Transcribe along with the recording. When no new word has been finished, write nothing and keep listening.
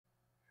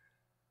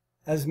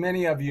As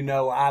many of you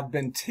know, I've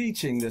been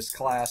teaching this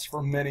class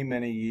for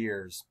many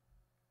years.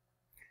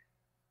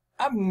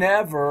 I've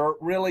never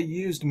really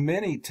used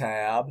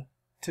Minitab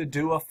to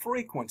do a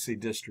frequency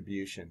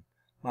distribution.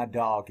 My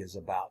dog is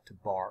about to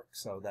bark,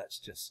 so that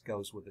just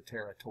goes with the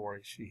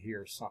territory. She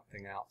hears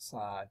something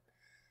outside.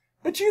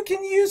 But you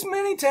can use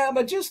Minitab.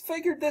 I just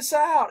figured this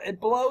out. It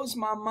blows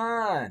my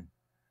mind.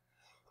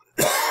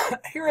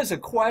 Here is a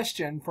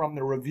question from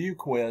the review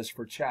quiz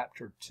for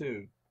Chapter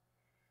 2.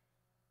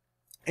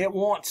 It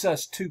wants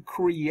us to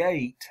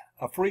create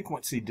a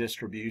frequency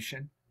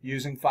distribution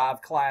using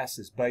 5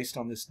 classes based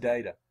on this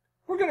data.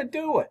 We're going to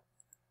do it.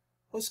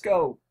 Let's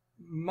go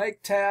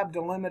make tab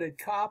delimited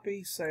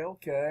copy, say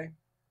OK.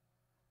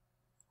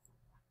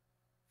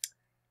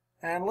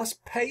 And let's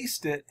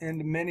paste it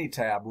into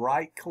Minitab.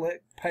 Right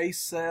click,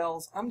 paste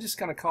cells. I'm just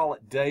going to call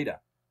it data.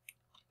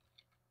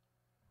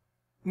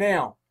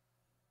 Now,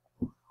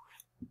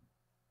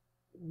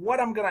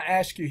 what I'm going to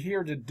ask you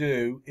here to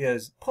do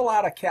is pull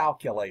out a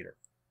calculator.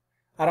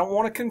 I don't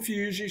want to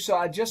confuse you, so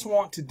I just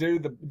want to do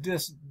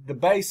the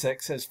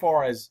basics as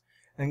far as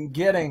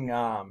getting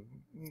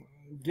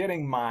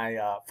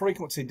my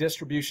frequency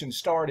distribution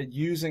started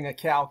using a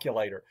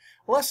calculator.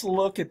 Let's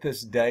look at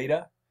this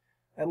data.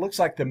 It looks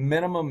like the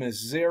minimum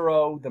is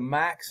 0. The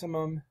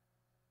maximum,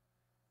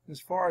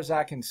 as far as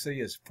I can see,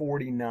 is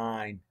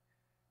 49.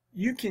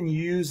 You can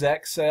use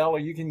Excel or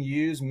you can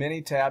use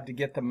Minitab to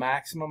get the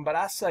maximum, but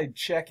I say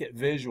check it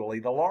visually.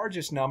 The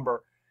largest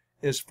number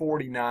is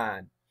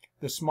 49.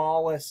 The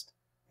smallest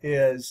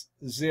is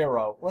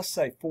 0. Let's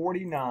say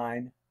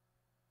 49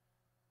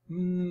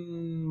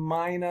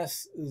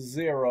 minus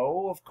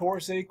 0, of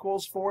course,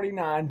 equals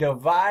 49,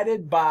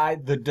 divided by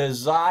the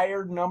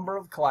desired number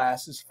of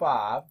classes,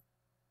 5,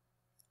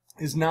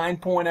 is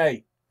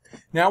 9.8.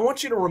 Now, I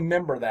want you to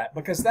remember that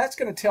because that's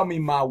going to tell me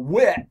my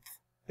width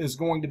is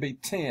going to be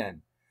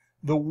 10.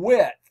 The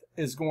width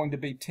is going to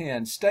be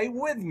 10. Stay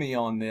with me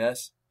on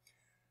this.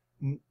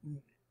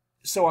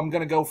 So I'm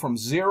going to go from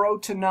 0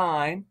 to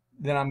 9.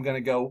 Then I'm going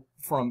to go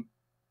from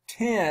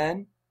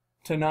 10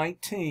 to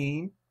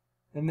 19,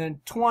 and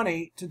then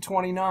 20 to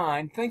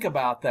 29. Think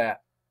about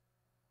that.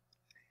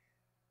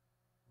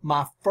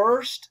 My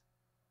first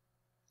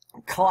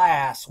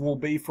class will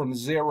be from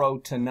 0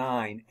 to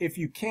 9. If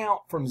you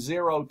count from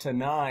 0 to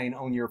 9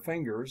 on your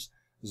fingers,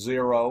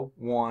 0,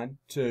 1,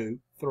 2,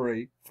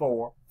 3,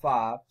 4,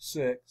 5,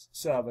 6,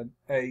 7,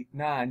 8,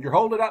 9. You're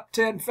holding up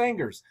 10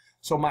 fingers.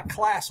 So my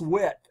class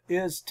width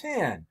is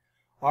 10.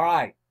 All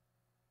right.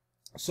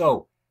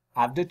 So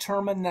I've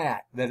determined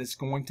that it's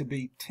going to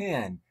be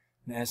 10.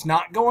 Now it's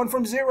not going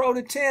from 0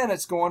 to 10,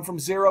 it's going from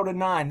 0 to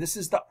 9. This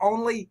is the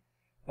only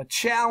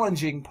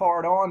challenging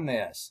part on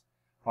this.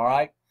 All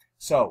right,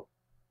 so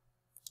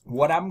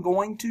what I'm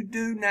going to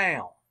do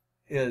now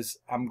is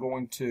I'm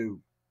going to,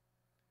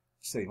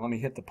 see, let me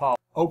hit the pause.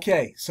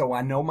 Okay, so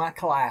I know my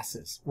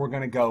classes. We're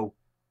going to go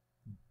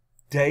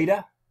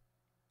data,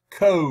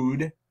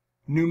 code,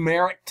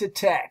 numeric to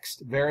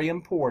text, very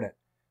important.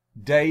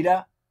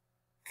 Data,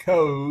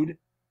 code,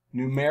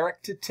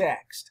 numeric to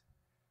text.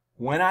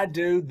 When I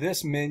do,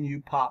 this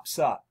menu pops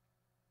up.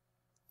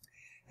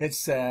 It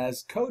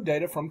says code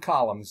data from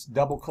columns.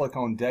 Double click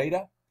on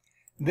data.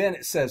 Then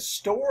it says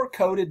store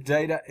coded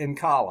data in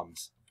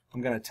columns.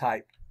 I'm going to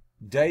type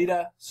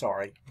data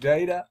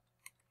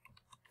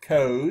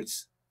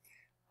codes,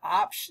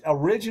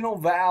 original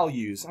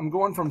values. I'm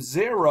going from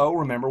 0,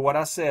 remember what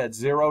I said,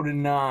 0 to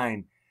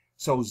 9.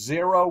 So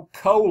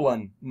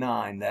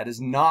 0:9. That is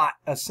not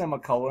a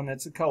semicolon,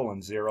 it's a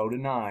colon, 0 to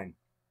 9.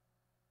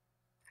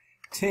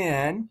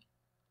 10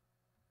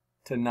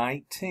 to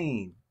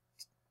 19.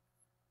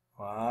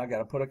 Well, I got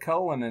to put a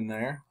colon in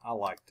there. I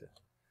like to.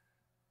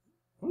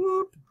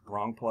 Whoop,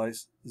 wrong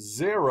place.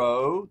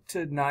 0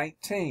 to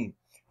 19.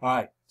 All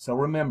right, so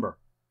remember,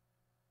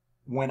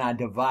 when I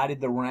divided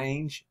the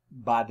range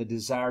by the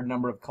desired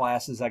number of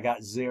classes, I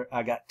got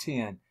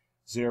 10.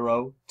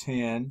 0,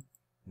 10,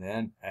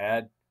 then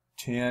add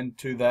 10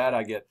 to that,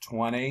 I get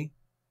 20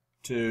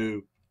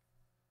 to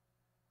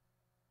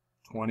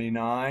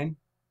 29.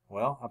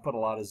 Well, I put a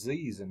lot of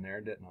Z's in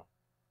there, didn't I?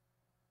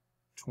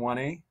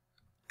 20,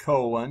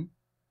 colon,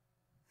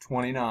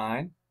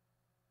 29,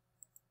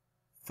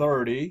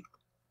 30,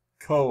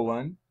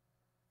 colon,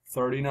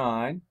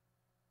 39,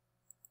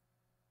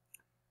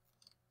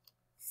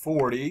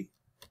 40,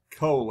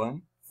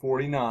 colon,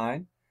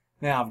 49.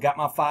 Now, I've got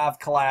my 5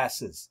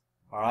 classes,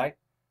 all right?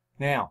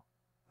 Now,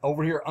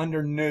 over here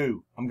under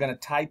new, I'm going to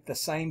type the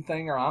same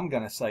thing, or I'm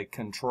going to say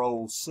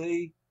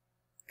Control-C,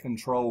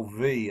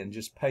 Control-V, and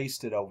just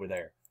paste it over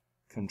there.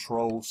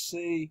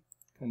 Control-C,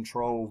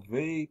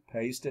 Control-V,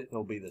 paste it.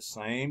 It'll be the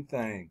same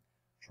thing.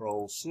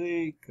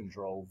 Control-C,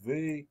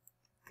 Control-V,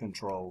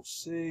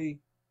 Control-C,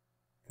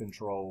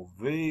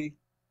 Control-V,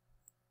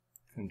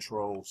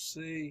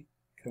 Control-C,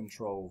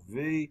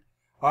 Control-V.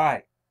 All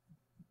right,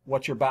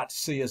 what you're about to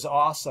see is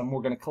awesome.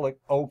 We're going to click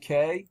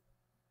OK.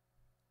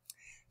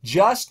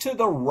 Just to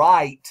the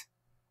right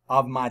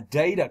of my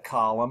data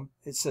column,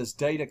 it says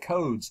data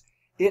codes.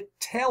 It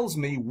tells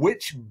me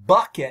which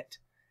bucket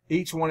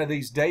each one of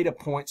these data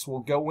points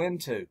will go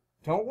into.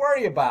 Don't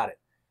worry about it.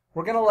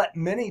 We're going to let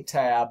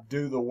Minitab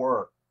do the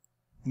work.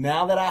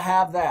 Now that I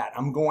have that,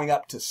 I'm going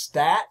up to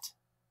Stat,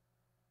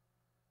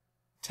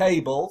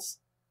 Tables,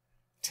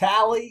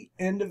 Tally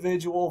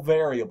Individual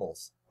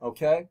Variables.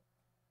 Okay?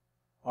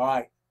 All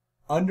right.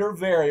 Under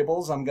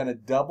Variables, I'm going to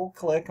double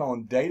click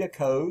on Data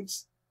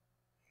Codes.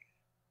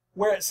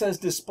 Where it says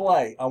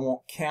Display, I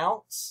want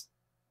counts,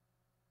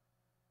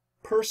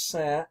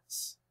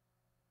 percents,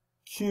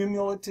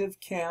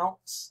 cumulative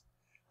counts.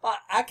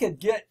 I could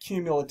get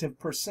cumulative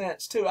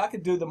percents too. I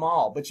could do them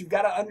all, but you've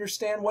got to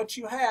understand what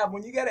you have.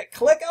 When you get it,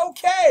 click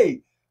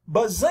OK.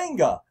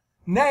 Bazinga.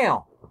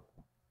 Now,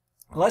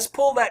 let's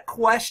pull that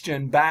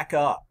question back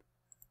up.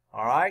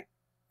 All right,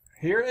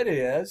 here it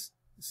is.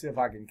 Let's see if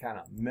I can kind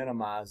of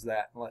minimize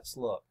that. Let's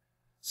look.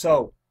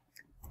 So,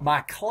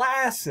 my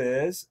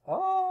classes,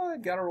 oh,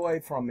 it got away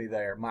from me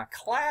there. My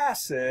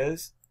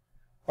classes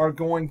are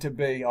going to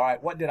be, all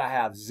right, what did I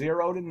have?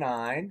 0 to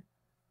 9,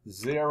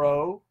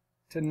 0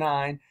 to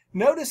 9.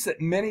 Notice that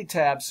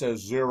Minitab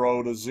says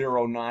 0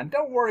 to 09.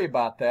 Don't worry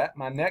about that.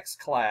 My next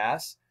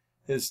class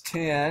is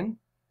 10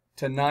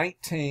 to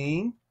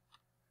 19.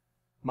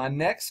 My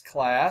next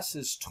class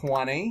is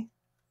 20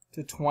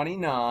 to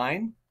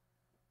 29.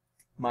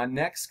 My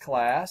next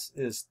class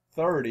is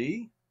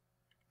 30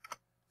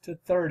 to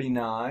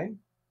 39.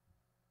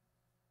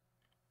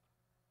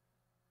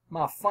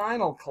 My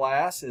final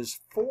class is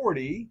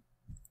 40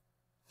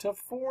 to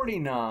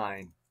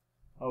 49.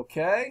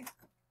 Okay?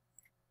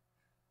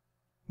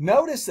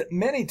 Notice that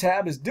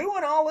Minitab is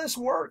doing all this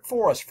work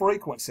for us.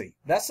 Frequency,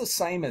 that's the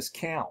same as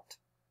count.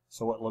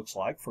 So it looks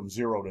like from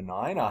 0 to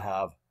 9, I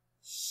have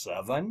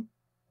 7,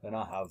 then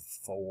I have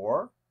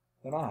 4,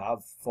 then I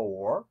have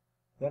 4,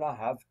 then I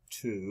have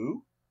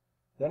 2,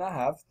 then I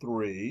have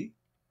 3.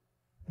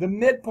 The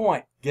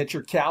midpoint, get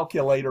your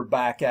calculator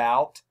back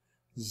out.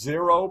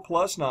 0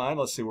 plus 9,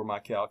 let's see where my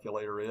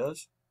calculator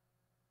is.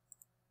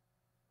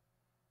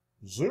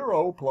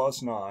 0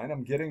 plus 9,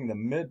 I'm getting the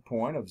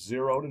midpoint of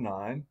 0 to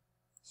 9.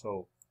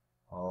 So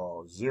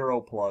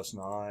 0 plus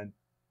 9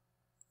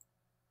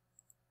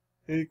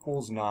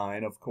 equals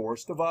 9, of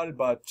course, divided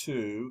by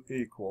 2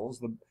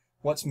 equals,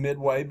 what's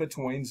midway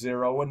between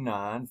 0 and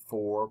 9?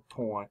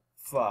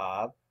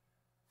 4.5.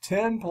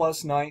 10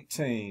 plus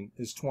 19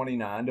 is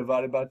 29,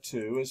 divided by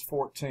 2 is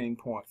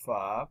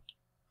 14.5.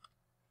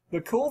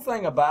 The cool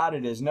thing about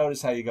it is,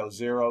 notice how you go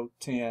 0,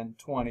 10,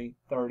 20,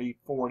 30,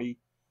 40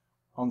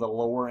 on the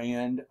lower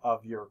end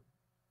of your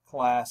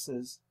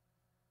classes.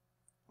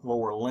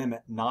 Lower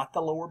limit, not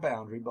the lower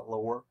boundary, but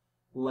lower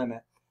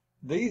limit.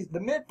 The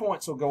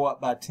midpoints will go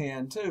up by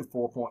 10 too.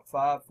 4.5,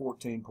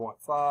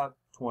 14.5,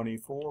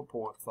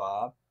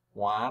 24.5.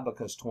 Why?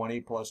 Because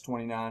 20 plus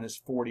 29 is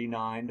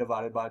 49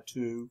 divided by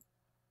 2.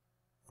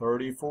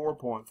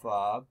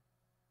 34.5.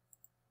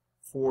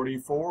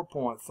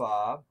 44.5.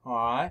 All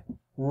right.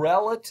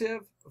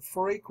 Relative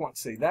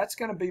frequency. That's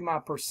going to be my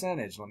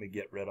percentage. Let me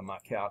get rid of my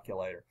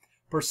calculator.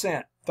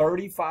 Percent,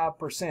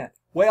 35%.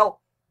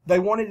 Well, they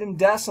want it in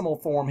decimal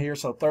form here,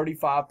 so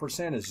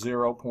 35% is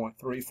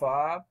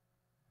 0.35.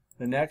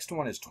 The next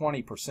one is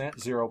 20%,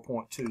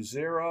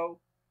 0.20.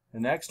 The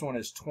next one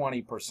is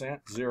 20%,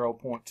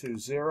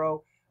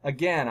 0.20.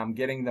 Again, I'm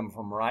getting them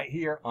from right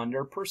here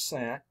under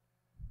percent.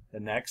 The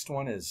next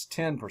one is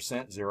 10%,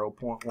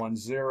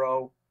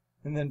 0.10.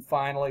 And then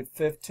finally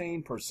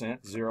 15%,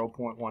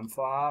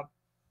 0.15.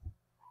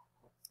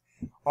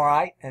 All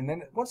right, and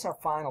then what's our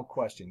final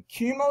question?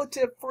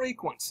 Cumulative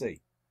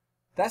frequency.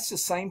 That's the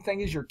same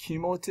thing as your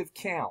cumulative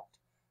count.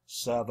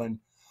 7,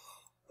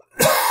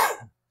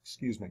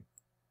 excuse me,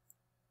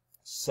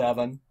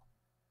 7,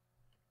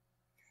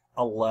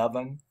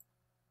 11,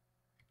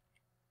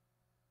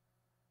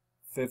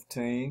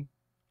 15,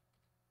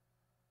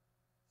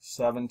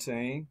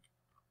 17,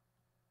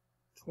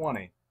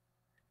 20.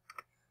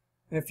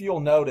 And if you'll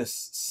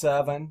notice,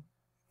 7,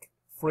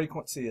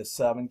 frequency is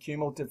 7.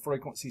 Cumulative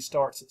frequency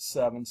starts at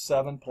 7.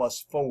 7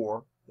 plus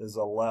 4 is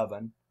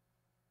 11.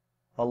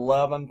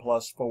 11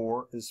 plus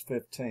 4 is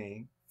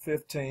 15.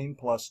 15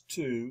 plus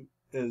 2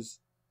 is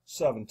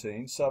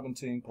 17.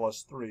 17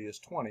 plus 3 is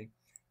 20.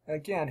 And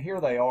again,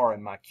 here they are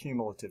in my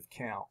cumulative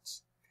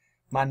counts.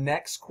 My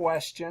next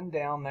question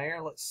down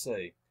there, let's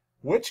see.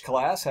 Which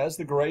class has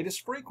the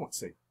greatest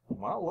frequency?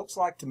 Well, it looks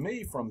like to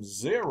me from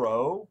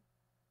 0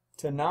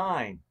 to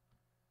 9,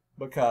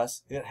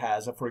 because it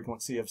has a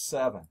frequency of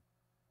 7.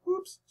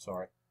 Whoops,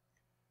 sorry.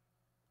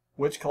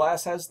 Which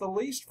class has the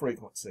least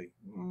frequency?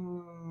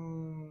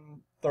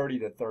 30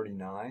 to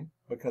 39,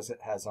 because it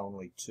has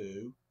only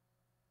 2.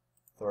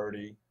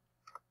 30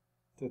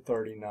 to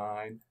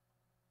 39.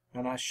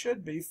 And I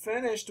should be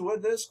finished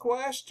with this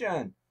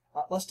question.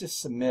 Let's just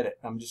submit it.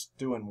 I'm just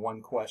doing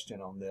one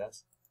question on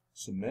this.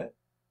 Submit.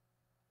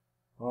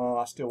 Oh,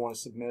 I still want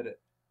to submit it.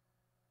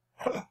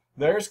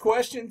 There's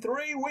question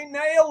 3. We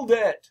nailed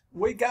it.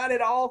 We got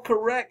it all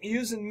correct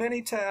using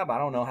Minitab. I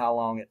don't know how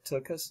long it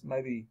took us.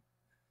 Maybe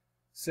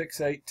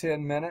 6, 8,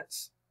 10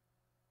 minutes.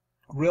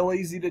 Real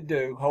easy to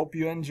do. Hope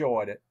you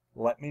enjoyed it.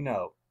 Let me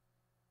know.